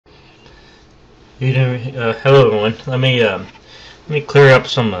Hello everyone. Let me clear up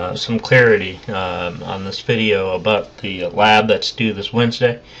some clarity on this video about the lab that's due this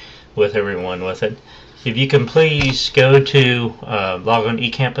Wednesday with everyone with it. If you can please go to log on to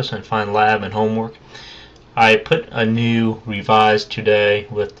eCampus and find lab and homework. I put a new revised today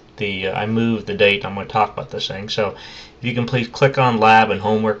with I moved the date. I'm going to talk about this thing. So if you can please click on lab and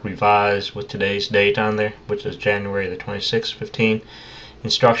homework revised with today's date on there, which is January the 26th, 15.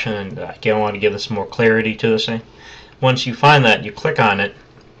 Instruction, and again I want to give this more clarity to this thing. Once you find that, you click on it.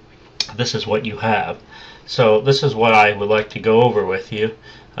 This is what you have. So this is what I would like to go over with you.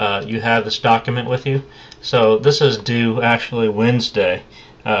 You have this document with you. So this is due actually Wednesday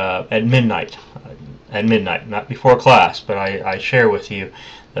at midnight. At midnight, not before class, but I share with you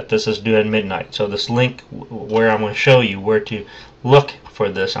that this is due at midnight. So this link where I'm going to show you where to look for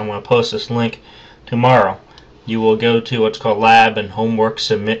this, I'm going to post this link tomorrow. You will go to what's called lab and homework,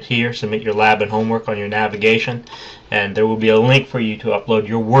 submit here, submit your lab and homework on your navigation, and there will be a link for you to upload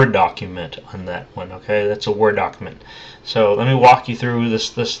your Word document on that one. Okay, that's a Word document. So let me walk you through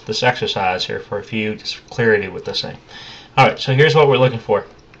this exercise here for a few just clarity with this thing. Alright, so here's what we're looking for.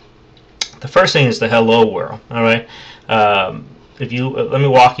 The first thing is the hello world. Alright, let me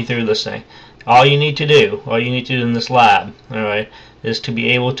walk you through this thing. All you need to do in this lab, alright, is to be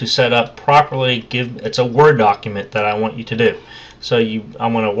able to set up properly. It's a Word document that I want you to do. So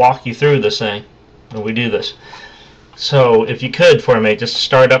I'm going to walk you through this thing when we do this. So if you could for me, just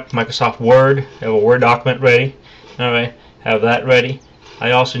start up Microsoft Word, have a Word document ready. Alright, have that ready.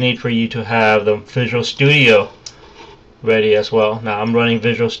 I also need for you to have the Visual Studio ready as well. Now I'm running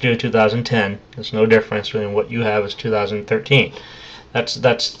Visual Studio 2010. There's no difference between what you have is 2013.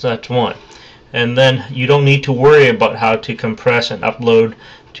 That's one. And then you don't need to worry about how to compress and upload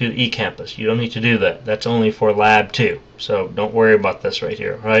to eCampus. You don't need to do that. That's only for Lab 2. So don't worry about this right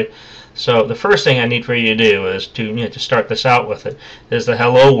here, right? So the first thing I need for you to do is to start this out with it is the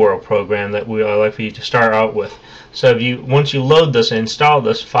Hello World program that we would like for you to start out with. So once you load this and install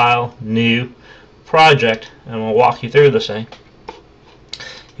this, File, New, Project, and we'll walk you through this thing.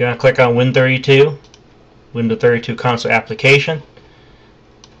 You're going to click on Win32, Windows 32 Console Application.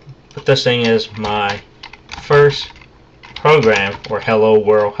 But this thing is my first program, or Hello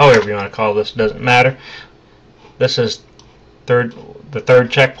World, however you want to call this, doesn't matter. This is the third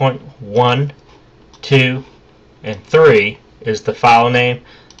checkpoint. 1, 2, and 3 is the file name.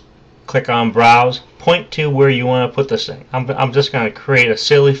 Click on Browse. Point to where you want to put this thing. I'm just going to create a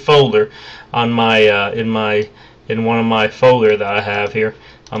silly folder on my in one of my folder that I have here.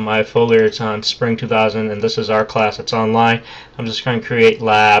 On my folder, it's on Spring 2000, and this is our class. It's online. I'm just going to create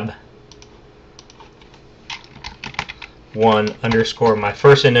lab 1 underscore my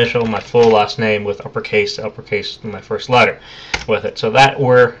first initial, my full last name with uppercase, my first letter with it. So that's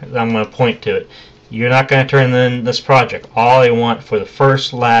where I'm going to point to it. You're not going to turn in this project. All I want for the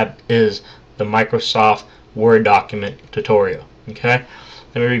first lab is the Microsoft Word document tutorial. Okay?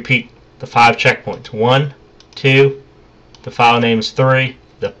 Let me repeat the 5 checkpoints. 1, 2, the file name is 3,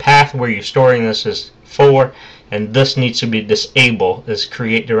 the path where you're storing this is 4, and this needs to be disabled, is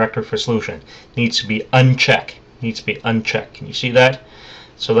create directory for solution. Needs to be unchecked. Needs to be unchecked. Can you see that?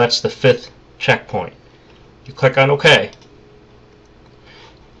 So that's the 5th checkpoint. You click on OK.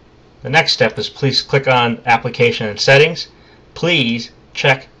 The next step is please click on Application and Settings. Please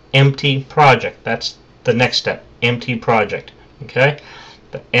check Empty Project. That's the next step. Empty Project. Okay?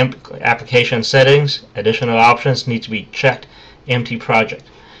 The Application Settings, additional options need to be checked. Empty Project.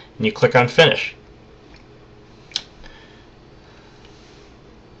 And you click on Finish.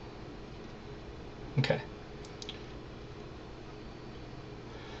 Okay.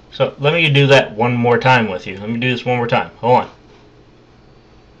 So let me do that one more time with you. Let me do this one more time. Hold on.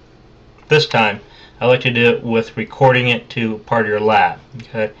 This time, I like to do it with recording it to part of your lab.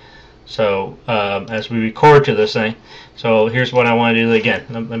 Okay. So as we record to this thing, so here's what I want to do again.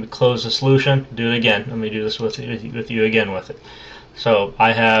 Let me close the solution. Do it again. Let me do this with you again with it. So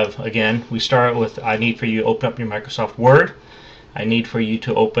I have, again, we start with, I need for you to open up your Microsoft Word. I need for you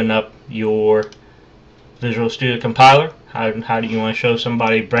to open up your Visual Studio Compiler. How do you want to show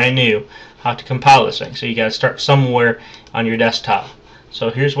somebody brand new how to compile this thing? So you got to start somewhere on your desktop. So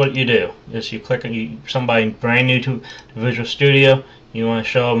here's what you do: is you click on somebody brand new to Visual Studio. You want to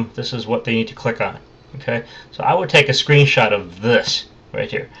show them this is what they need to click on. Okay. So I would take a screenshot of this right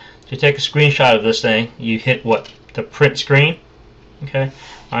here. So you take a screenshot of this thing. You hit what? The print screen. Okay.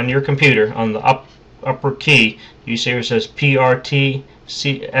 On your computer, on the upper key, you see where it says PRT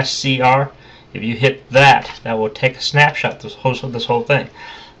SCR. If you hit that, that will take a snapshot of this whole thing.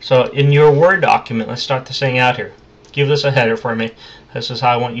 So in your Word document, let's start this thing out here. give this a header for me. This is how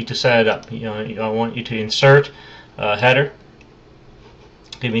I want you to set it up. I want you to insert a header.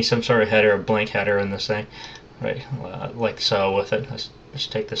 Give me some sort of header, a blank header in this thing, right? Like so with it. Let's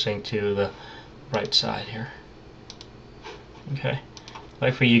take this thing to the right side here. Okay.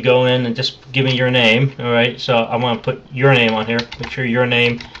 Like for you go in and just give me your name. All right. So I want to put your name on here. Make sure your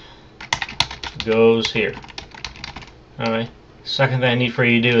name goes here. All right. Second thing I need for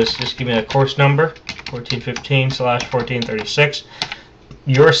you to do is just give me a course number, 1415/1436.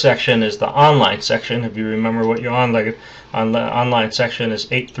 Your section is the online section. If you remember what your online section is,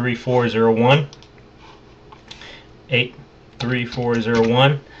 83401.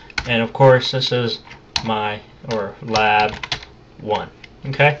 83401. And of course, this is my lab 1.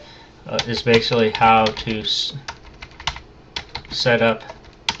 Okay, is basically how to set up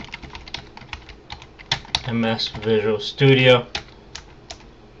MS Visual Studio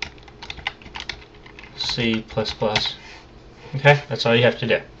C++. Okay, that's all you have to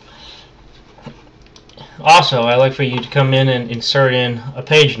do. Also, I'd like for you to come in and insert in a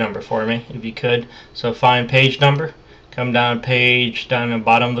page number for me, if you could. So find page number, come down the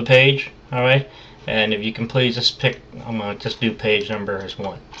bottom of the page, all right? And if you can please just pick, I'm going to just do page number as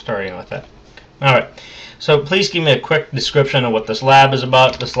 1, starting with that. All right, so please give me a quick description of what this lab is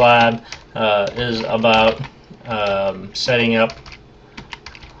about. This lab is about setting up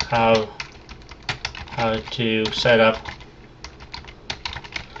how to set up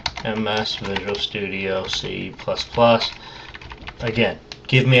MS Visual Studio C++. Again,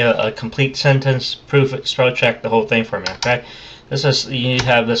 give me a complete sentence, proof it, spell check the whole thing for me, okay? You need to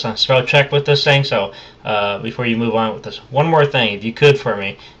have this on spell check with this thing, so before you move on with this. One more thing, if you could for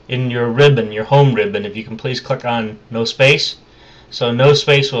me, in your ribbon, your home ribbon, if you can please click on no space. So no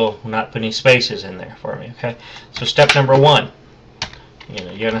space will not put any spaces in there for me, okay? So step number 1,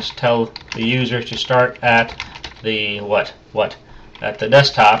 you're going to tell the user to start at the at the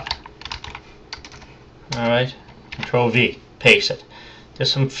desktop. All right, Control V, paste it.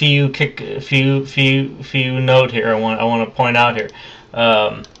 Just some few note here. I want to point out here.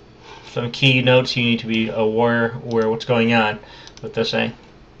 Some key notes you need to be aware what's going on with this thing.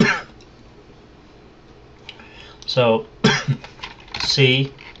 So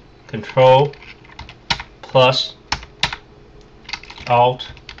C, Control plus Alt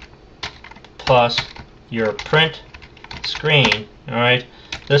plus your print screen. All right,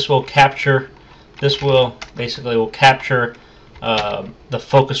 this will basically capture the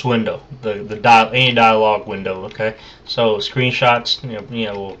focus window, any dialog window. Okay, so screenshots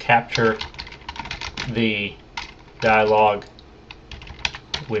will capture the dialog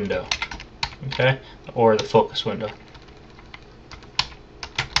window, okay, or the focus window.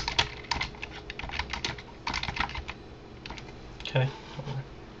 Okay,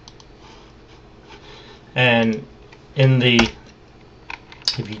 and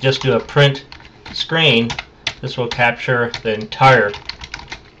if you just do a print screen, this will capture the entire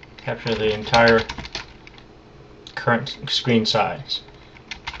current screen size.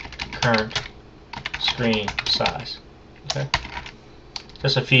 Okay,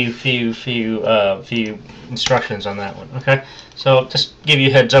 just a few instructions on that one. Okay, so just give you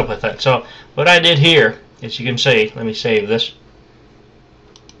a heads up with that. So what I did here, as you can see, let me save this.